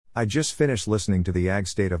I just finished listening to the Ag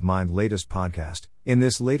State of Mind latest podcast. In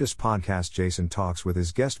this latest podcast, Jason talks with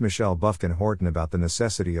his guest Michelle Buffkin Horton about the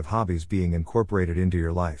necessity of hobbies being incorporated into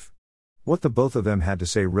your life. What the both of them had to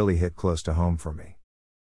say really hit close to home for me.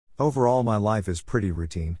 Overall, my life is pretty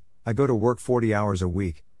routine. I go to work 40 hours a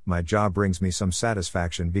week. My job brings me some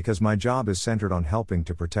satisfaction because my job is centered on helping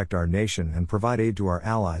to protect our nation and provide aid to our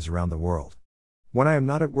allies around the world. When I am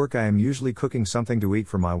not at work, I am usually cooking something to eat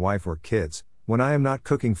for my wife or kids. When I am not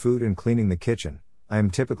cooking food and cleaning the kitchen, I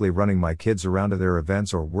am typically running my kids around to their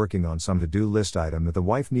events or working on some to-do list item that the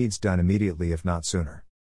wife needs done immediately, if not sooner.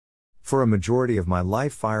 For a majority of my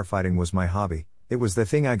life, firefighting was my hobby. It was the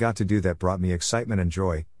thing I got to do that brought me excitement and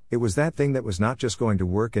joy. It was that thing that was not just going to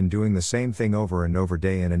work and doing the same thing over and over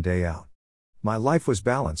day in and day out. My life was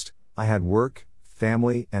balanced. I had work,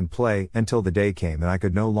 family, and play until the day came and I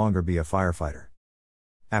could no longer be a firefighter.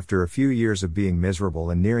 After a few years of being miserable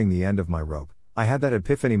and nearing the end of my rope, I had that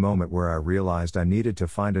epiphany moment where I realized I needed to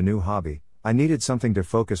find a new hobby. I needed something to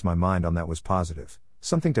focus my mind on that was positive,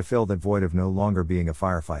 something to fill that void of no longer being a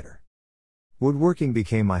firefighter. Woodworking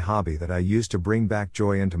became my hobby that I used to bring back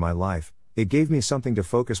joy into my life. It gave me something to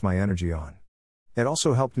focus my energy on. It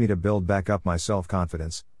also helped me to build back up my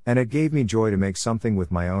self-confidence, and it gave me joy to make something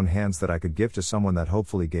with my own hands that I could give to someone that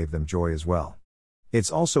hopefully gave them joy as well. It's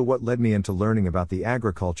also what led me into learning about the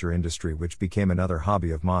agriculture industry, which became another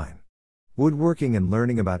hobby of mine. Woodworking and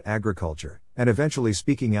learning about agriculture, and eventually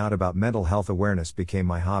speaking out about mental health awareness became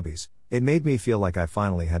my hobbies. It made me feel like I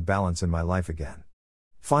finally had balance in my life again.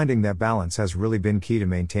 Finding that balance has really been key to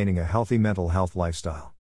maintaining a healthy mental health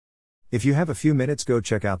lifestyle. If you have a few minutes, go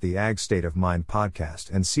check out the Ag State of Mind podcast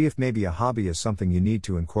and see if maybe a hobby is something you need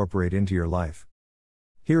to incorporate into your life.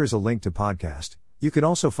 Here is a link to podcast. You can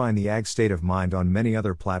also find the Ag State of Mind on many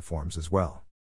other platforms as well.